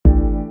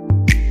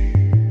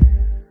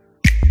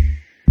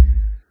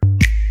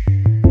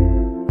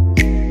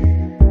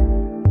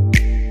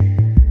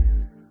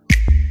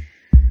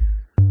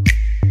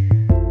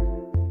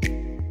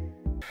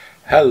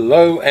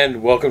Hello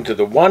and welcome to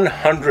the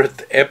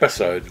 100th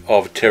episode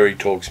of Terry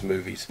Talks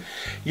Movies.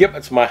 Yep,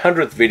 it's my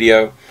 100th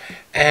video,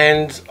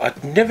 and I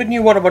never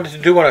knew what I wanted to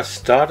do when I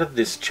started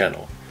this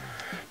channel.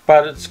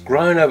 But it's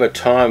grown over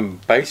time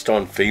based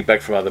on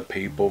feedback from other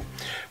people,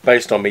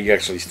 based on me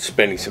actually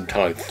spending some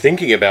time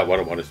thinking about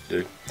what I wanted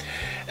to do.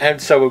 And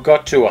so we've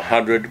got to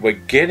 100. We're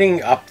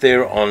getting up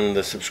there on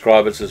the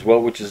subscribers as well,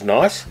 which is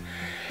nice.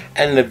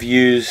 And the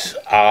views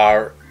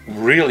are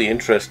really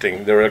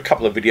interesting. There are a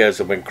couple of videos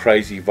that went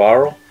crazy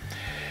viral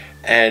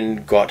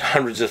and got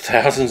hundreds of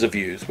thousands of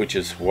views, which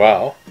is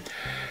wow.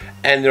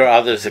 And there are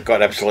others that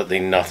got absolutely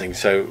nothing.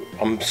 So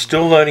I'm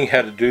still learning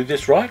how to do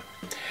this right.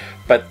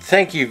 But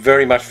thank you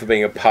very much for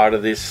being a part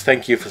of this.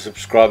 Thank you for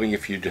subscribing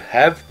if you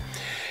have.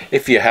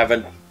 If you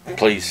haven't,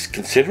 please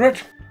consider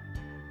it.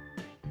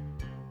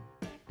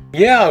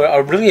 Yeah,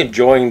 I'm really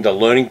enjoying the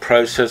learning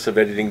process of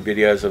editing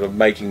videos and of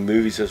making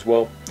movies as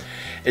well.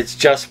 It's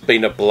just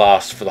been a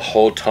blast for the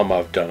whole time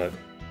I've done it.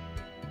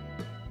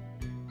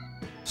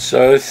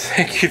 So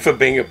thank you for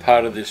being a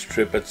part of this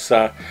trip. It's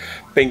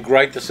been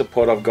great, the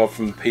support I've got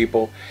from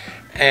people,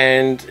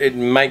 and it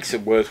makes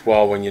it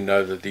worthwhile when you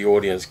know that the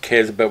audience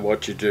cares about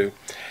what you do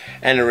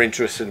and are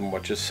interested in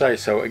what you say.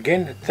 So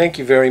again, thank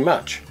you very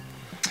much.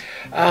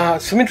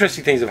 Some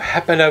interesting things have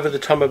happened over the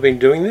time I've been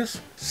doing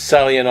this.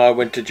 Sally and I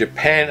went to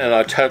Japan and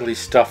I totally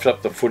stuffed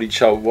up the footage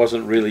so it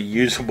wasn't really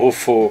usable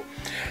for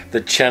the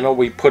channel.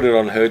 We put it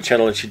on her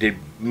channel and she did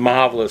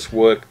marvelous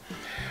work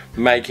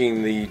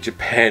making the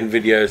Japan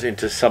videos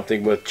into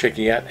something worth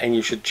checking out, and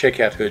you should check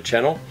out her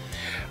channel.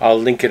 I'll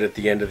link it at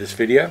the end of this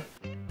video.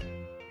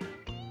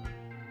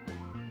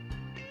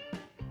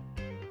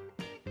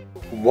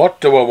 What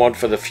do I want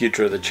for the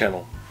future of the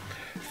channel?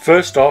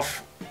 First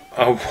off,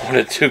 I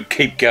wanted to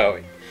keep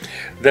going.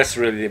 That's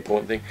really the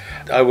important thing.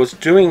 I was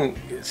doing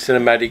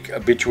cinematic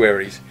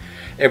obituaries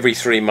every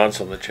 3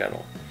 months on the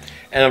channel,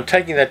 and I'm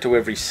taking that to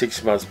every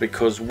 6 months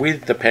because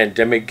with the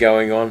pandemic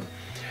going on,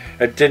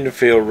 it didn't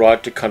feel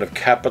right to kind of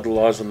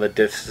capitalize on the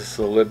deaths of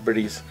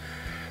celebrities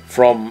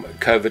from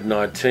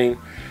COVID-19.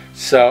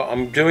 So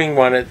I'm doing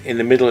one in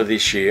the middle of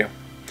this year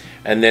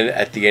and then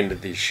at the end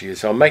of this year.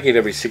 So I'm making it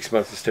every 6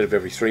 months instead of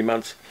every 3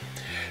 months.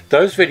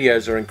 Those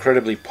videos are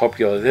incredibly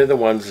popular. They're the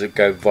ones that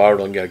go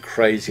viral and go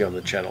crazy on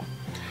the channel.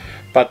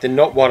 But they're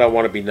not what I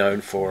want to be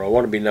known for. I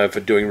want to be known for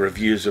doing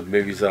reviews of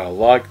movies that I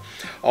like,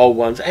 old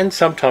ones and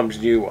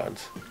sometimes new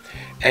ones,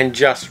 and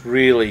just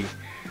really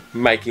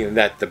making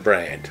that the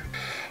brand.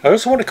 I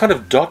also want to kind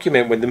of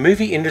document when the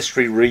movie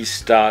industry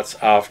restarts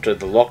after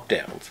the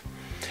lockdowns.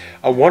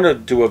 I want to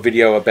do a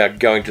video about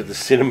going to the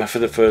cinema for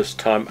the first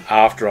time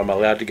after I'm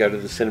allowed to go to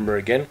the cinema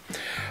again.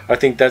 I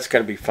think that's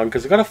going to be fun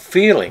because I've got a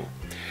feeling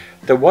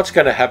that what's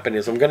going to happen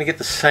is I'm going to get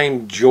the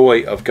same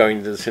joy of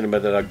going to the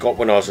cinema that I got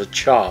when I was a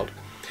child.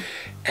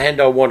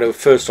 And I want to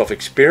first off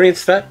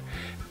experience that,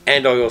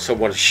 and I also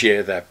want to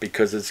share that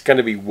because it's going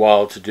to be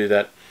wild to do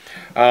that.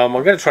 I'm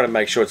going to try to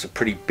make sure it's a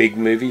pretty big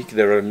movie.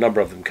 There are a number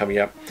of them coming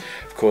up.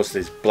 Of course,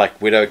 there's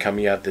Black Widow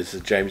coming out, there's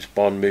a James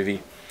Bond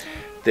movie,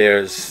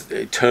 there's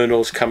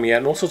Eternals coming out,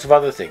 and all sorts of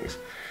other things.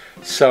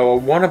 So I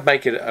want to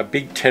make it a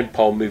big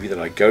tentpole movie that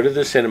I go to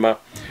the cinema,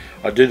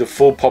 I do the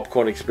full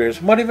popcorn experience.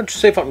 I might even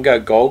see if I can go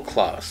gold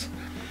class,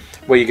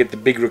 where you get the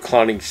big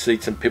reclining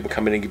seats and people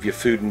come in and give you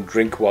food and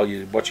drink while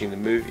you're watching the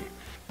movie.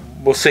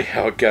 We'll see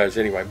how it goes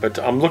anyway, but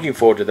I'm looking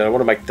forward to that. I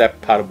want to make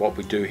that part of what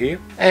we do here,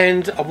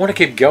 and I want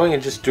to keep going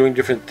and just doing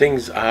different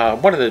things.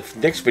 One of the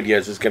next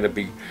videos is going to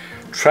be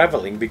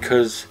traveling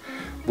because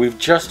we've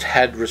just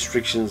had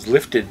restrictions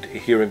lifted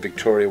here in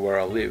Victoria where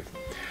I live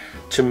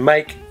to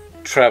make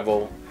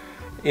travel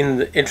in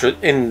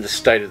the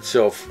state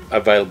itself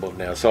available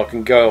now, so I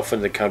can go off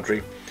in the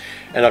country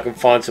and I can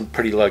find some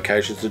pretty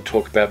locations to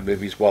talk about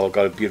movies while I've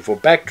got a beautiful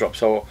backdrop.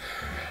 So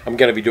I'm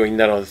going to be doing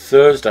that on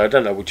Thursday. I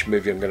don't know which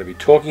movie I'm going to be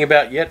talking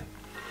about yet,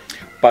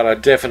 but I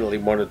definitely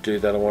want to do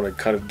that. I want to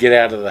kind of get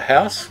out of the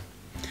house,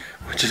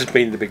 which has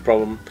been the big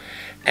problem,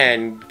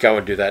 and go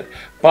and do that.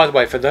 By the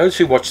way, for those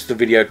who watched the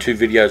video 2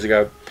 videos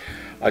ago,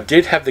 I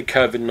did have the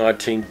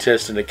COVID-19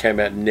 test and it came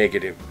out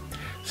negative.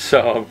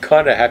 So I'm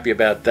kind of happy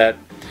about that.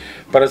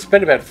 But I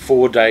spent about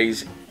 4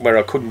 days where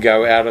I couldn't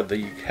go out of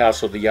the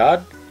house or the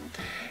yard,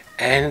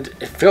 and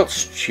it felt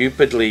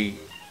stupidly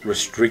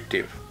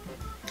restrictive,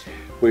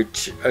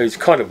 which is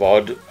kind of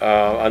odd.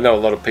 I know a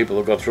lot of people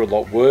have gone through a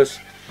lot worse,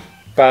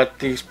 but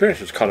the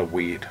experience was kind of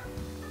weird.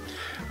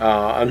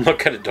 I'm not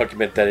going to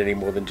document that any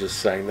more than just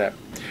saying that.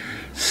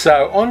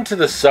 So on to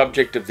the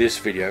subject of this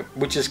video,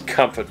 which is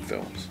comfort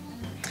films.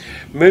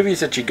 Movies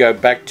that you go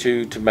back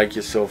to make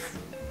yourself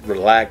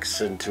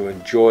relax and to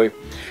enjoy.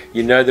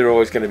 You know they're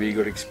always going to be a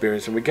good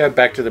experience, and we go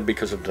back to them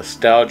because of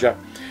nostalgia.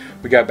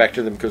 We go back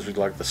to them because we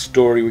like the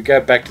story. We go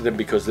back to them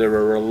because they're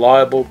a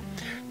reliable,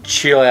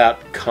 chill out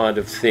kind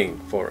of thing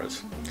for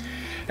us.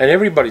 And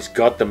everybody's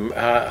got them.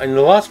 In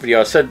the last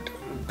video,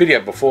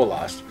 video before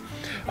last,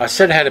 I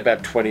said I had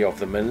about 20 of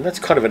them, and that's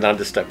kind of an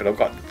understatement. I've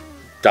got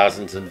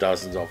dozens and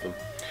dozens of them.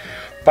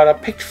 But I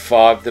picked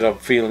 5 that I'm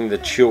feeling the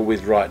chill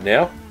with right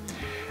now,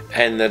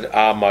 and that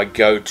are my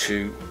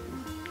go-to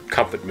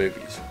comfort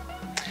movies.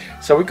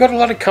 So we've got a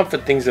lot of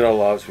comfort things in our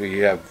lives. We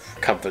have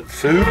comfort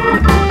food.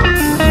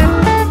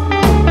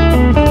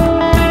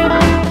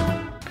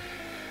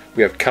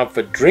 We have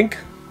comfort drink.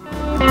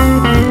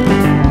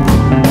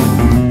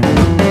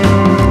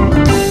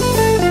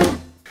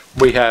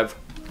 We have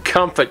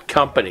comfort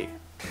company.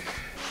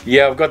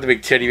 Yeah, I've got the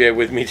big teddy bear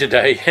with me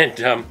today,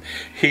 and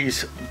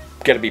he's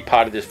going to be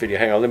part of this video.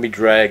 Hang on, let me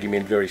drag him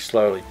in very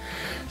slowly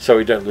so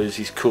we don't lose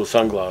his cool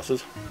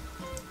sunglasses.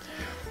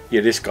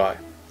 Yeah, this guy.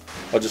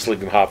 I'll just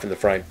leave him half in the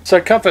frame. So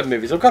comfort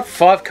movies. I've got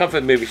 5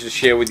 comfort movies to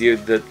share with you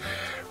that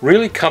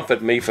really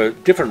comfort me for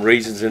different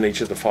reasons in each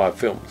of the 5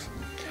 films.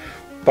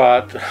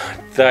 But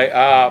they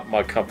are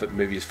my comfort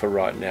movies for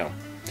right now.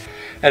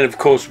 And of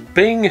course,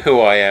 being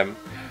who I am,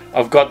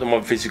 I've got them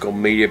on physical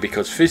media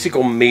because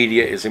physical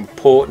media is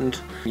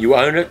important. You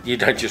own it, you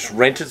don't just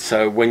rent it,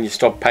 so when you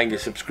stop paying your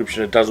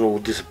subscription it doesn't all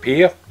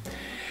disappear.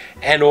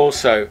 And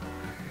also,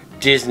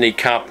 Disney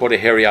can't put a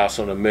hairy ass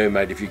on a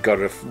mermaid if you've got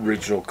an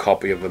original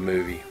copy of a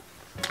movie.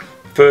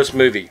 First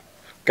movie,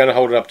 going to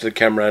hold it up to the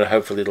camera and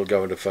hopefully it'll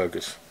go into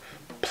focus.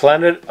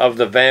 Planet of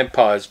the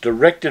Vampires,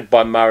 directed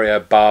by Mario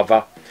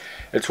Bava.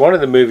 It's one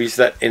of the movies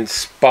that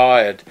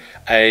inspired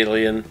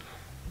Alien.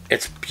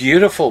 It's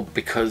beautiful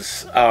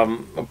because,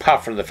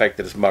 apart from the fact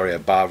that it's Mario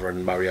Bava,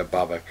 and Mario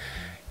Bava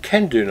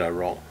can do no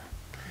wrong,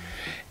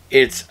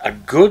 it's a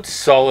good,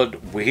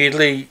 solid,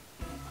 weirdly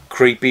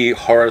creepy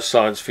horror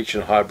science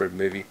fiction hybrid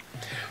movie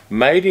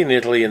made in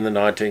Italy in the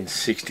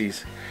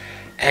 1960s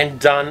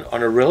and done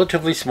on a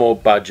relatively small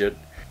budget.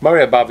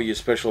 Mario Bava used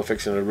special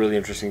effects in a really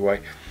interesting way.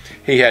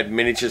 He had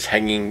miniatures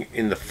hanging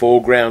in the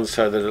foreground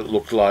so that it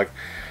looked like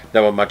they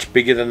were much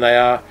bigger than they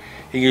are.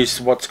 He used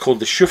what's called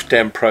the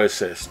Schuftdam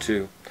process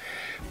to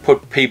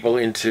put people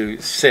into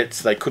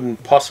sets they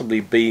couldn't possibly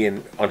be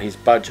in on his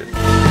budget.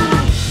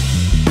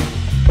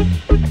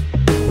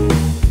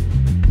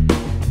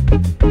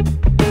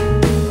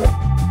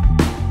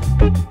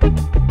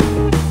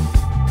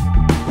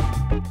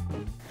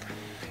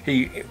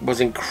 He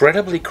was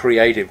incredibly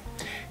creative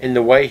in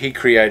the way he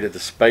created the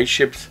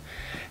spaceships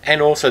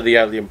and also the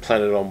alien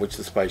planet on which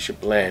the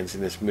spaceship lands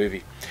in this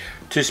movie.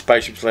 2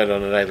 spaceships land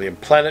on an alien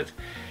planet,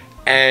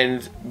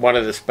 and one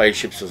of the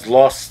spaceships is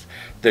lost.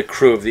 The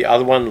crew of the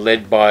other one,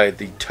 led by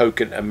the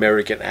token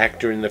American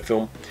actor in the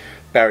film,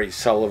 Barry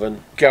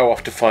Sullivan, go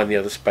off to find the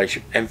other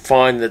spaceship and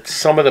find that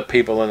some of the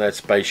people on that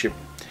spaceship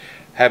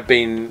have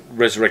been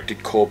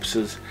resurrected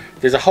corpses.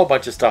 There's a whole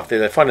bunch of stuff there.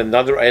 They find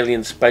another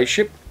alien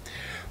spaceship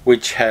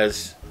which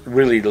has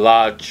really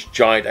large,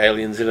 giant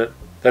aliens in it.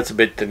 That's a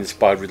bit that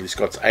inspired Ridley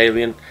Scott's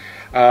Alien.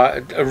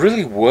 It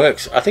really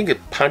works. I think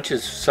it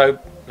punches so...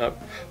 No,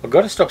 I've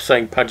got to stop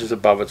saying punches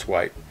above its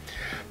weight.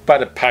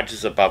 But it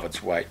punches above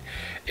its weight.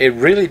 It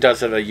really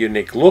does have a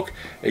unique look.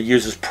 It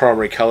uses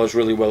primary colours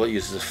really well. It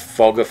uses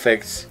fog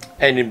effects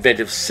and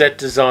inventive set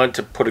design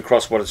to put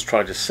across what it's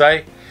trying to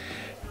say.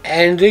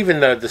 And even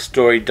though the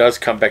story does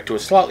come back to a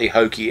slightly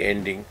hokey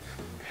ending,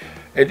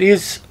 it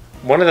is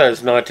one of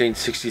those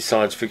 1960s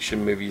science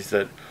fiction movies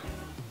that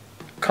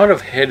kind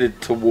of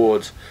headed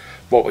towards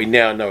what we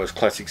now know as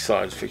classic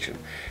science fiction.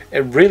 It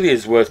really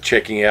is worth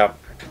checking out.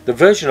 The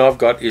version I've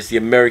got is the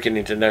American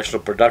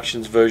International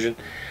Productions version.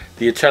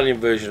 The Italian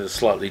version is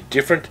slightly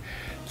different,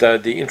 though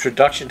the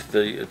introduction to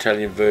the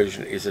Italian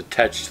version is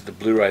attached to the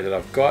Blu-ray that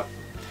I've got.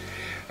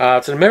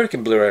 It's an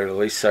American Blu-ray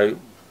release, so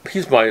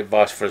here's my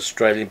advice for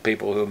Australian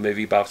people who are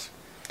movie buffs.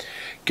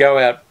 Go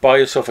out, buy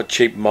yourself a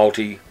cheap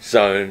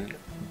multi-zone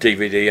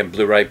DVD and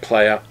Blu-ray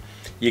player.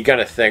 You're going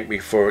to thank me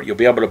for it. You'll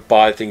be able to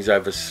buy things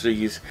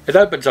overseas. It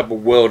opens up a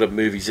world of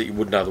movies that you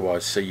wouldn't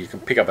otherwise see. You can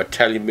pick up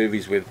Italian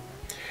movies with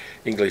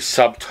English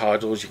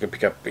subtitles. You can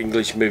pick up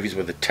English movies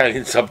with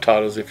Italian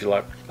subtitles if you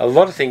like. A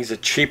lot of things are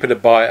cheaper to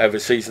buy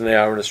overseas than they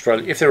are in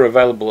Australia, if they're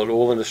available at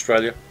all in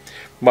Australia.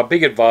 My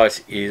big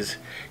advice is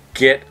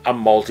get a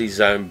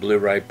multi-zone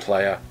Blu-ray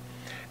player,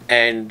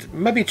 and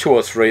maybe 2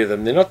 or 3 of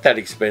them. They're not that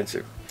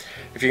expensive.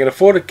 If you can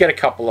afford it, get a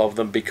couple of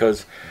them,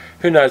 because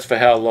who knows for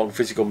how long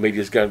physical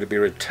media is going to be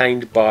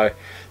retained by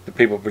the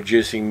people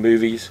producing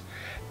movies,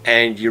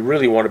 and you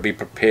really want to be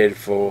prepared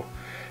for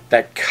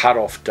that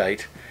cut-off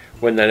date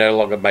when they no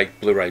longer make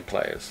Blu-ray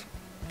players.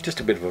 Just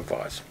a bit of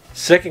advice.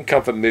 Second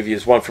comfort movie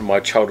is one from my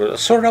childhood. I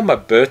saw it on my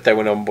birthday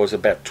when I was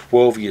about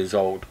 12 years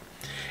old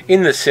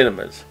in the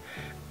cinemas,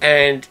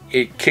 and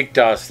it kicked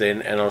ass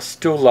then, and I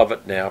still love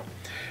it now.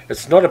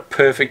 It's not a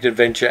perfect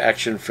adventure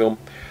action film,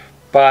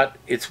 but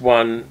it's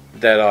one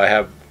that I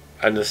have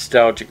a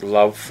nostalgic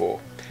love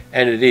for,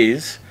 and it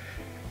is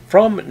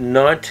from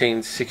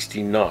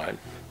 1969,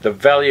 The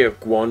Valley of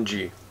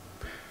Gwangi,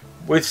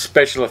 with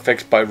special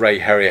effects by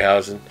Ray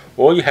Harryhausen.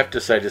 All you have to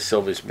say to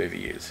sell this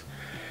movie is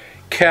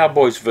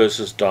Cowboys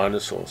versus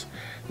Dinosaurs.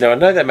 Now I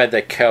know they made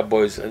that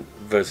Cowboys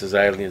versus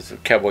Aliens,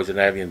 Cowboys and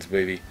Aliens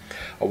movie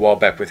a while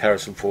back with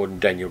Harrison Ford and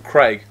Daniel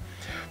Craig,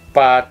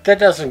 but that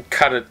doesn't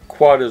cut it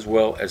quite as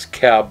well as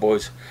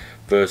Cowboys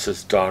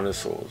versus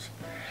Dinosaurs.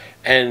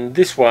 And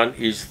this one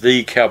is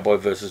the Cowboy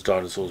versus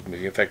Dinosaurs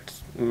movie. In fact,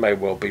 it may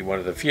well be one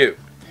of the few.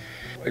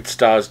 It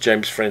stars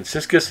James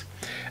Franciscus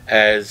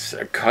as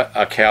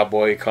a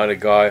cowboy kind of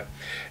guy.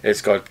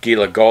 It's got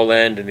Gila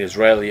Goland, an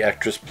Israeli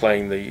actress,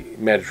 playing the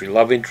mandatory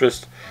love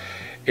interest.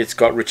 It's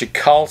got Richard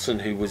Carlson,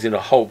 who was in a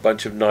whole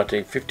bunch of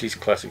 1950s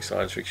classic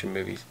science fiction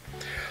movies.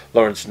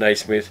 Lawrence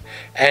Naismith.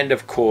 And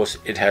of course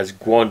it has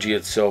Gwangi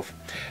itself,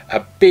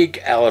 a big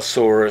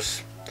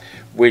Allosaurus,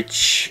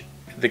 which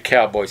the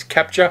cowboys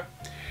capture,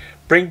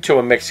 bring to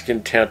a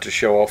Mexican town to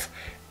show off,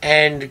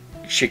 and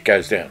shit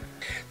goes down.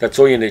 That's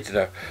all you need to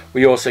know.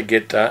 We also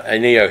get a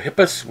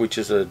Neohippus, which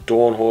is a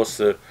dawn horse,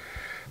 the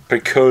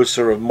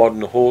precursor of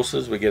modern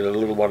horses. We get a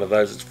little one of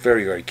those. It's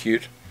very, very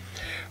cute.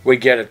 We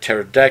get a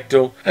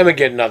pterodactyl, and we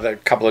get another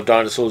couple of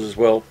dinosaurs as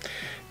well.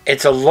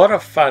 It's a lot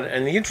of fun,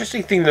 and the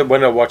interesting thing that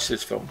when I watch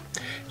this film,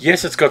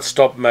 yes, it's got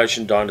stop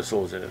motion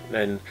dinosaurs in it,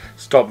 and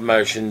stop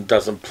motion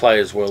doesn't play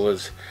as well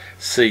as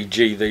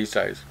CG these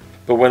days.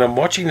 But when I'm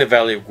watching the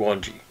Valley of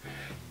Gwangi,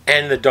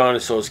 and the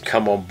dinosaurs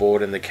come on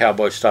board, and the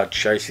cowboys start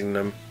chasing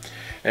them,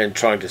 and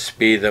trying to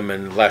spear them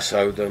and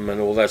lasso them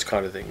and all those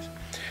kind of things,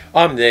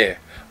 I'm there.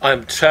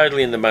 I'm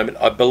totally in the moment.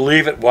 I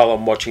believe it while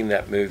I'm watching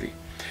that movie.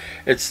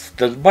 It's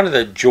one of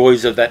the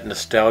joys of that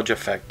nostalgia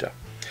factor.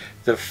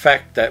 The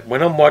fact that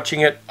when I'm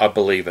watching it, I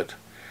believe it.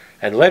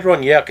 And later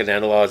on, yeah, I can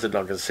analyse it and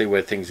I can see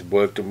where things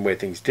worked and where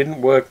things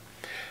didn't work.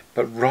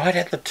 But right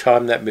at the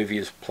time that movie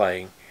is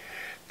playing,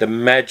 the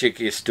magic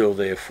is still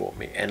there for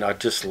me. And I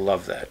just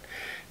love that.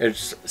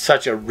 It's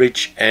such a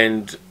rich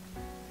and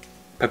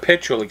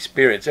perpetual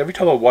experience. Every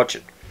time I watch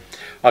it,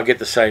 I get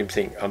the same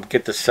thing. I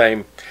get the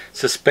same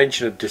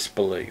suspension of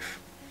disbelief.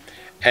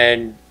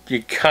 And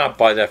you can't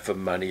buy that for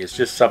money. It's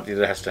just something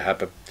that has to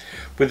happen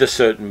with a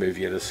certain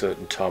movie at a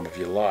certain time of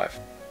your life.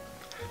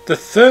 The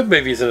third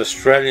movie is an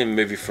Australian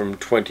movie from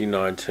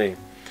 2019.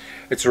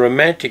 It's a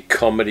romantic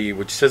comedy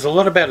which says a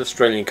lot about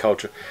Australian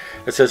culture.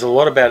 It says a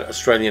lot about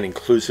Australian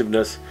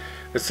inclusiveness.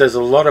 It says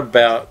a lot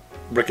about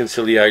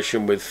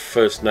reconciliation with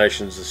First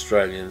Nations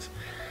Australians.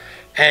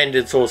 And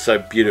it's also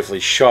beautifully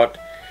shot,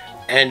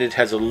 and it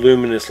has a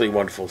luminously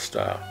wonderful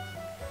star.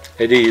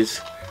 It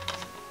is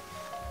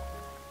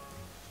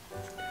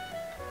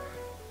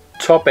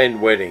Top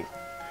End Wedding.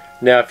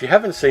 Now, if you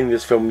haven't seen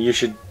this film, you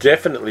should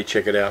definitely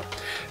check it out.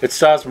 It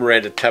stars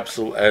Miranda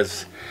Tapsell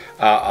as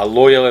a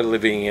lawyer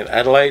living in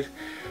Adelaide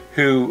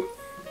who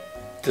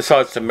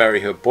decides to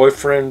marry her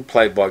boyfriend,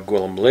 played by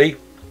Gwilym Lee,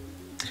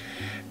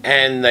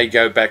 and they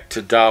go back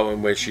to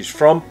Darwin, where she's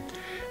from,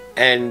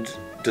 and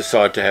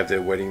decide to have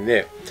their wedding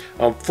there.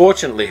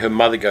 Unfortunately, her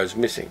mother goes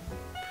missing,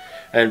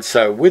 and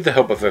so with the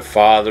help of her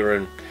father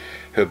and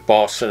her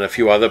boss and a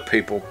few other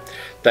people,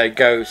 they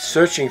go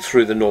searching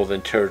through the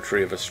Northern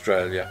Territory of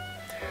Australia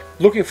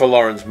looking for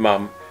Lauren's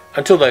mum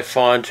until they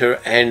find her,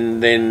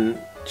 and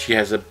then she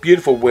has a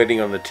beautiful wedding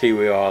on the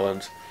Tiwi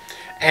Islands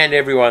and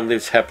everyone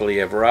lives happily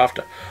ever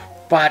after.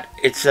 But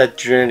it's that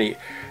journey,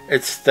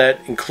 it's that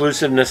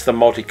inclusiveness, the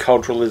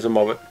multiculturalism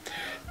of it,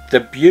 the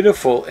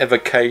beautiful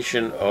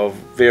evocation of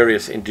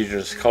various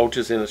Indigenous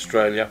cultures in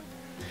Australia.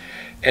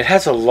 It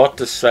has a lot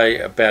to say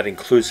about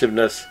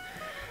inclusiveness,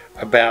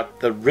 about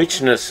the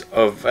richness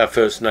of our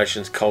First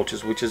Nations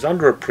cultures, which is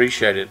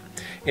underappreciated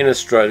in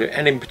Australia,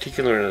 and in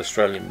particular in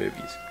Australian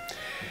movies.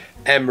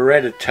 And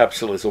Miranda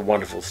Tapsell is a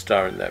wonderful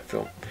star in that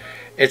film.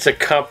 It's a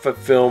comfort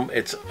film,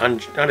 it's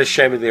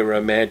unashamedly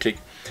romantic,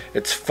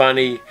 it's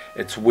funny,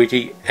 it's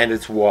witty, and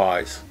it's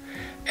wise.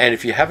 And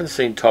if you haven't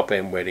seen Top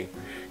End Wedding,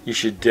 you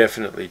should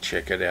definitely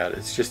check it out.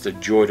 It's just a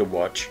joy to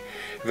watch.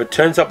 If it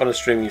turns up on a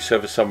streaming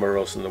service somewhere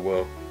else in the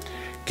world,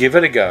 give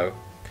it a go,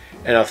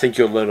 and I think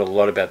you'll learn a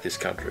lot about this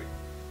country.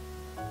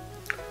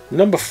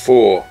 Number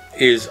 4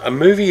 is a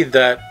movie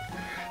that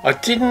I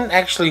didn't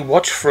actually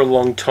watch for a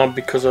long time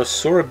because I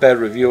saw a bad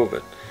review of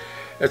it.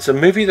 It's a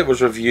movie that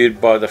was reviewed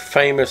by the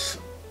famous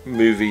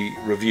movie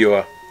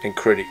reviewer and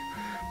critic,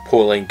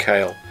 Pauline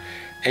Kael.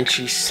 And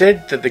she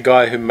said that the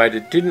guy who made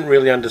it didn't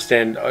really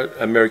understand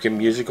American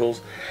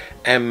musicals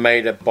and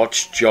made a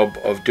botched job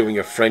of doing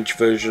a French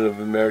version of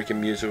an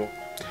American musical.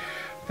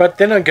 But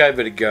then I gave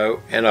it a go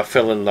and I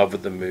fell in love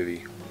with the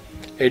movie.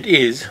 It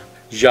is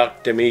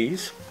Jacques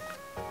Demy's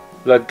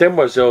Les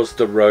Demoiselles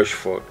de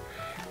Rochefort.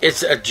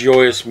 It's a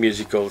joyous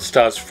musical. It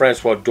stars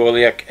Francois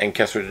Dorliac and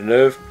Catherine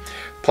Deneuve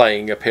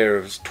playing a pair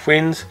of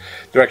twins.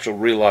 They're actual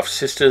real-life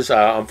sisters.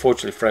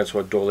 Unfortunately,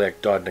 Francois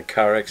Dorliac died in a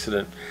car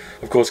accident.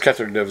 Of course,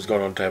 Catherine Deneuve has gone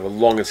on to have a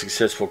long and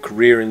successful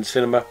career in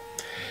cinema.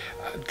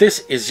 This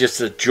is just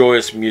a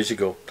joyous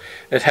musical.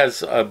 It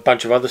has a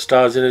bunch of other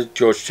stars in it.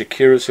 George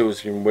Chakiris, who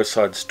was in West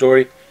Side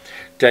Story.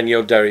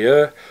 Danielle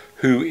Darrieux,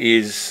 who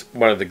is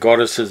one of the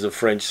goddesses of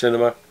French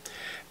cinema.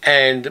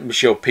 And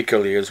Michel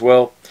Piccoli as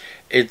well.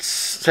 It's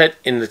set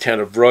in the town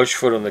of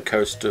Rochefort on the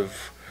coast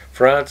of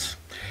France.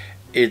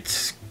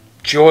 It's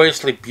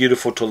joyously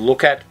beautiful to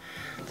look at.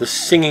 The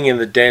singing and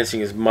the dancing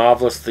is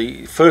marvellous.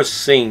 The first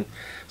scene,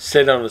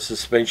 set on a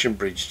suspension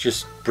bridge,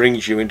 just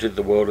brings you into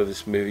the world of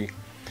this movie.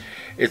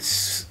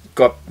 It's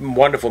got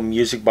wonderful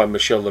music by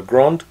Michel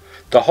Legrand.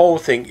 The whole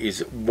thing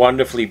is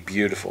wonderfully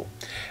beautiful,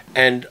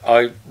 and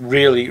I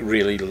really,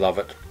 really love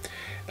it.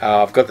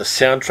 I've got the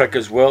soundtrack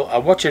as well. I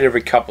watch it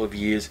every couple of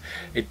years.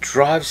 It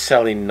drives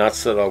Sally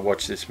nuts that I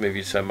watch this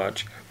movie so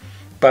much.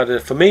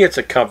 But for me, it's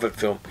a comfort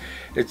film.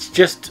 It's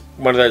just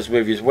one of those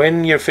movies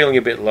when you're feeling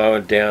a bit low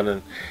and down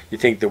and you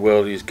think the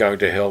world is going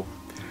to hell.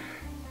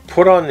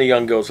 Put on The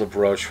Young Girls of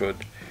Rochefort,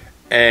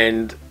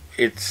 and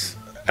it's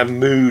a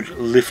mood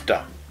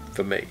lifter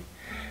for me.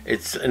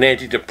 It's an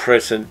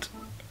antidepressant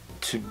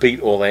to beat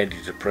all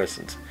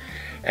antidepressants,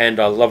 and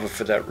I love it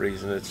for that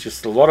reason. It's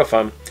just a lot of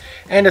fun,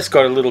 and it's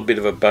got a little bit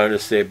of a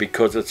bonus there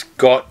because it's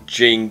got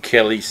Gene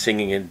Kelly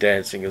singing and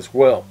dancing as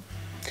well.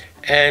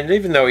 And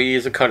even though he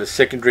is a kind of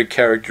secondary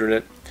character in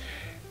it,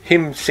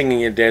 him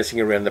singing and dancing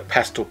around the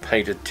pastel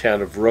painted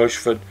town of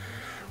Rochefort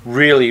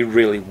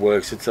really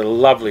works. It's a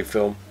lovely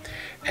film,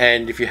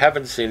 and if you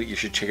haven't seen it, you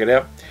should check it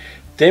out.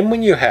 Then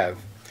when you have,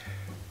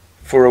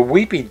 for a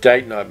weepy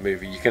date night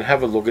movie, you can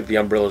have a look at The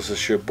Umbrellas of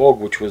Cherbourg,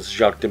 which was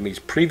Jacques Demy's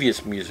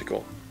previous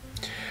musical.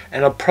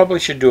 And I probably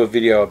should do a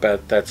video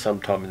about that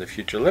sometime in the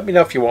future. Let me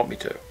know if you want me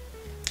to.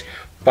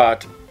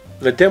 But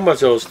Les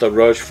Demoiselles de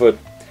Rochefort,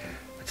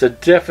 it's a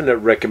definite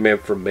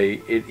recommend from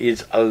me. It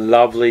is a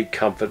lovely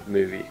comfort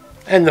movie.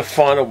 And the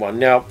final one.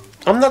 Now,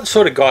 I'm not the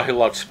sort of guy who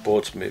likes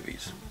sports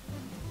movies.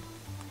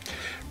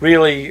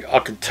 Really, I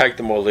can take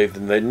them or leave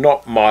them. They're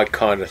not my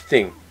kind of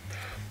thing.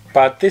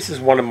 But this is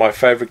one of my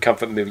favourite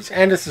comfort movies,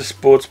 and it's a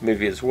sports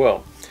movie as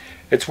well.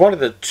 It's one of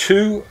the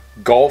 2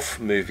 golf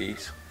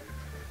movies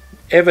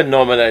ever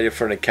nominated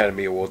for an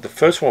Academy Award. The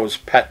first one was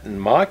Pat and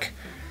Mike,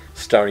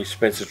 starring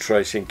Spencer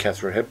Tracy and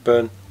Katharine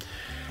Hepburn.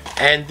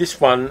 And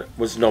this one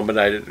was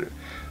nominated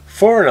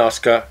for an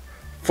Oscar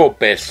for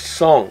Best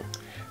Song.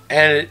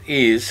 And it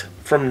is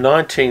from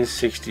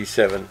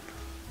 1967,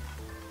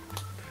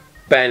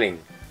 Banning,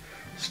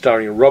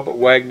 starring Robert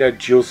Wagner,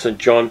 Jill St.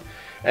 John,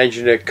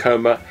 Anjanette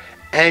Comer,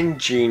 and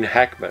Gene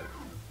Hackman.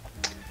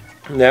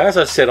 Now, as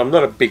I said, I'm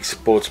not a big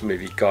sports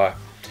movie guy,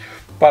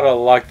 but I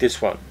like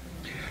this one.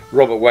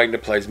 Robert Wagner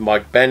plays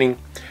Mike Banning,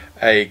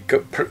 a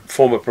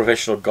former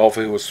professional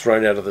golfer who was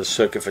thrown out of the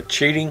circuit for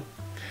cheating,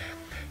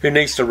 who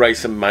needs to raise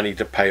some money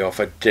to pay off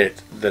a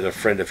debt that a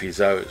friend of his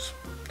owes.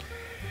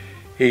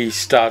 He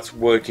starts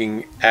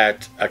working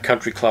at a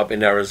country club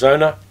in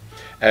Arizona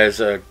as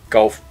a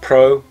golf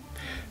pro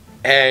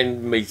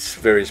and meets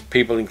various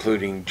people,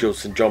 including Jill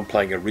St. John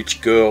playing a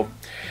rich girl,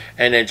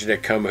 and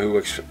Anjanette Comer, who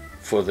works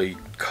for the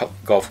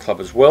golf club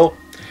as well.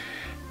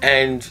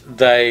 And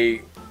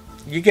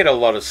you get a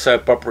lot of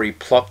soap opera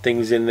plot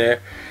things in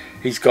there.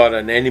 He's got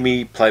an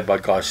enemy played by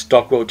Guy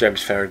Stockwell.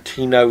 James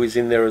Farentino is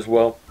in there as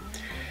well.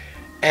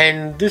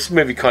 And this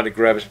movie kind of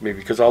grabs me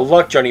because I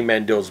like Johnny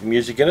Mandel's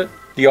music in it.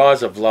 The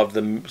Eyes of Love,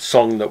 the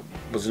song that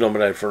was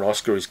nominated for an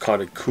Oscar, is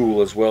kind of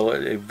cool as well.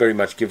 It very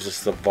much gives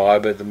us the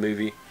vibe of the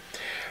movie.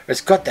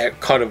 It's got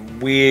that kind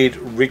of weird,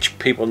 rich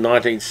people,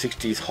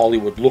 1960s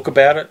Hollywood look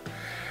about it,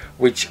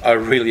 which I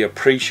really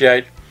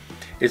appreciate.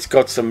 It's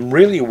got some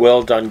really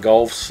well done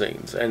golf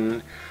scenes,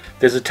 and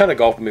there's a ton of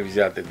golf movies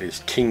out there.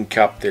 There's King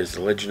Cup, there's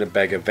The Legend of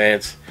Bagger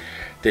Vance,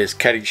 there's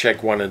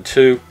Caddyshack 1 and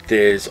 2,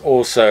 there's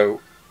also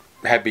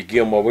Happy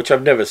Gilmore, which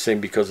I've never seen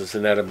because it's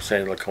an Adam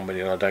Sandler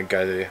comedy and I don't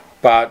go there.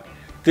 But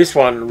this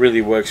one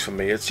really works for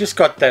me. It's just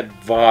got that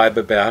vibe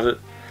about it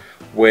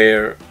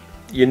where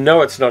you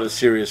know it's not a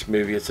serious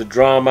movie. It's a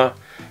drama,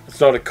 it's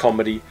not a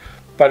comedy,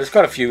 but it's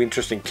got a few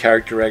interesting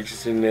character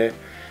actors in there.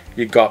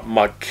 You've got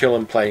Mike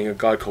Killen playing a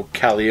guy called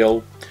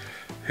Kal-El,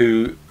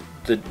 to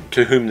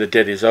whom the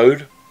debt is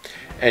owed,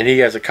 and he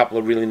has a couple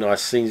of really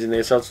nice scenes in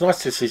there, so it's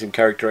nice to see some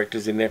character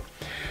actors in there.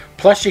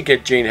 Plus you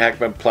get Gene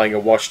Hackman playing a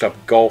washed up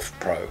golf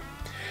pro.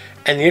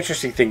 And the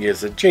interesting thing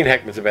is that Gene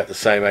Hackman's about the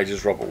same age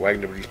as Robert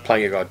Wagner, but he's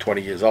playing a guy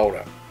 20 years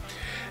older.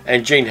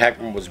 And Gene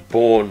Hackman was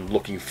born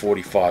looking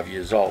 45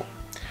 years old.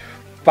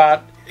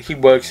 But he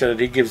works in it,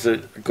 he gives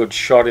it a good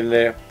shot in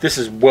there. This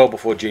is well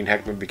before Gene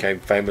Hackman became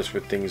famous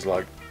with things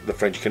like The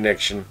French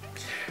Connection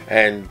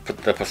and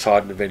The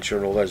Poseidon Adventure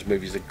and all those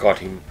movies that got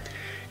him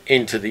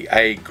into the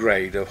A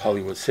grade of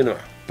Hollywood cinema.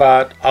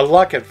 But I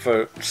like it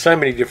for so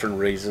many different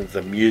reasons.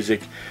 The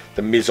music,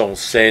 the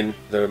mise-en-scène,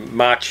 the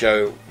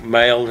macho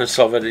maleness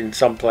of it in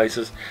some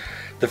places,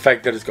 the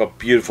fact that it's got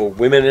beautiful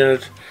women in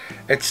it.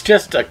 It's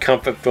just a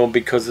comfort film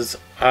because it's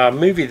a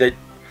movie that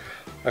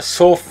I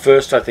saw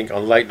first, I think,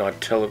 on late night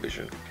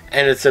television.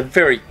 And it's a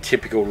very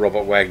typical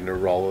Robert Wagner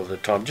role of the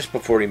time, just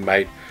before he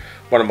made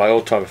one of my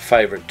all-time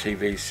favourite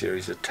TV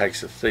series, It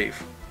Takes a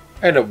Thief.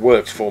 And it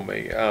works for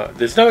me.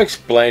 There's no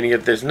explaining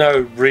it. There's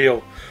no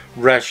real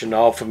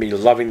rationale for me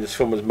loving this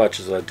film as much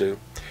as I do.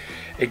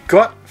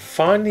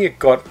 Finally it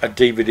got a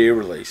DVD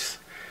release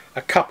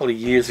a couple of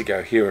years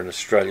ago here in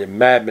Australia,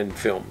 Madman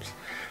Films,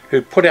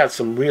 who put out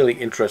some really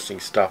interesting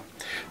stuff.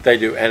 They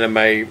do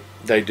anime,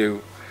 they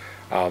do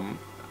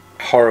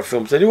horror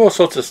films, they do all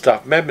sorts of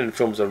stuff. Madman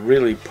Films are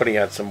really putting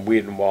out some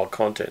weird and wild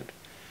content.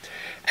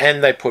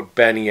 And they put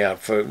Banning out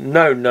for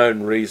no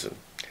known reason.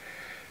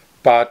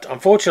 But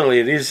unfortunately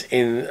it is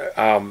in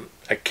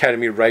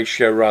Academy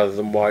ratio rather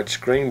than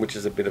widescreen, which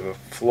is a bit of a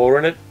flaw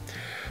in it.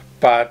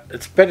 But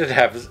it's better to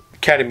have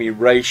Academy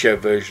ratio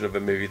version of a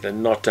movie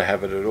than not to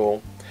have it at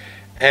all.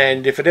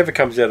 And if it ever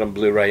comes out on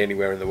Blu-ray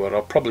anywhere in the world,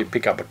 I'll probably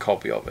pick up a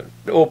copy of it.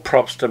 All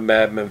props to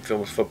Madman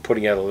Films for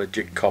putting out a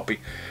legit copy,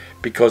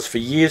 because for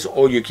years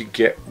all you could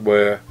get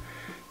were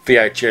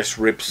VHS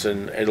rips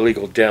and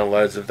illegal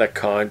downloads of that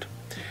kind,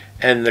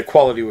 and the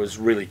quality was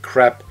really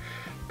crap.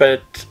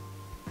 But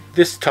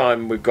this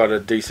time we've got a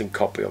decent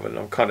copy of it, and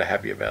I'm kind of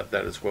happy about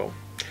that as well.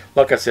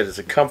 Like I said, it's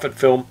a comfort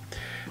film.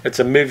 It's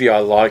a movie I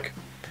like.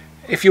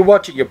 If you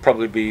watch it, you'll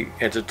probably be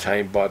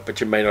entertained by it, but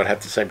you may not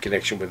have the same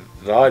connection with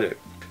it that I do.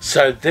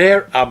 So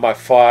there are my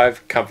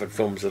 5 comfort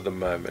films at the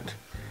moment.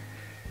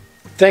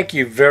 Thank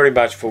you very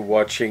much for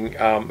watching.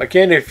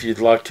 Again, if you'd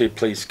like to,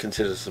 please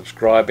consider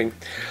subscribing.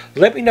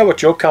 Let me know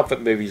what your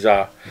comfort movies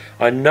are.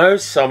 I know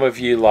some of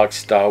you like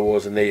Star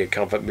Wars and they're your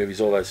comfort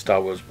movies, all those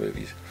Star Wars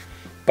movies,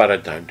 but I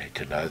don't need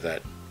to know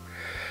that.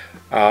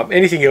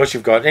 Anything else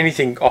you've got,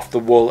 anything off the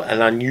wall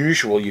and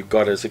unusual you've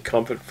got as a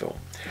comfort film,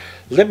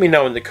 let me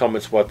know in the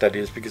comments what that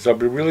is, because I'll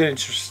be really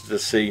interested to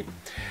see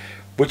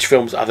which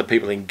films other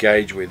people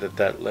engage with at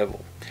that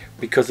level,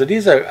 because it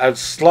is a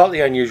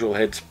slightly unusual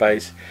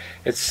headspace.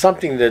 It's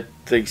something that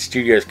the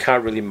studios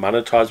can't really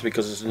monetize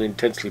because it's an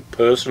intensely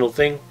personal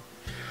thing.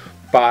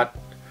 But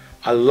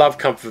I love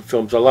comfort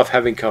films. I love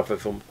having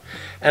comfort films,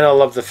 and I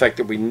love the fact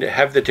that we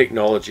have the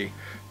technology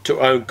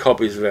to own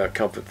copies of our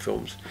comfort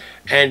films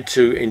and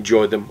to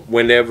enjoy them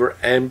whenever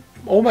and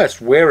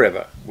almost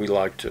wherever we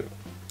like to.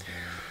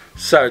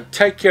 So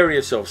take care of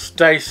yourself,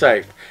 stay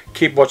safe,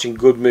 keep watching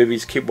good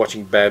movies, keep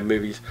watching bad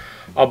movies.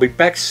 I'll be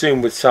back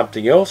soon with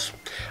something else,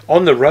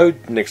 on the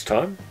road next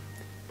time.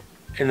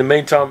 In the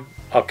meantime,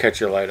 I'll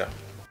catch you later.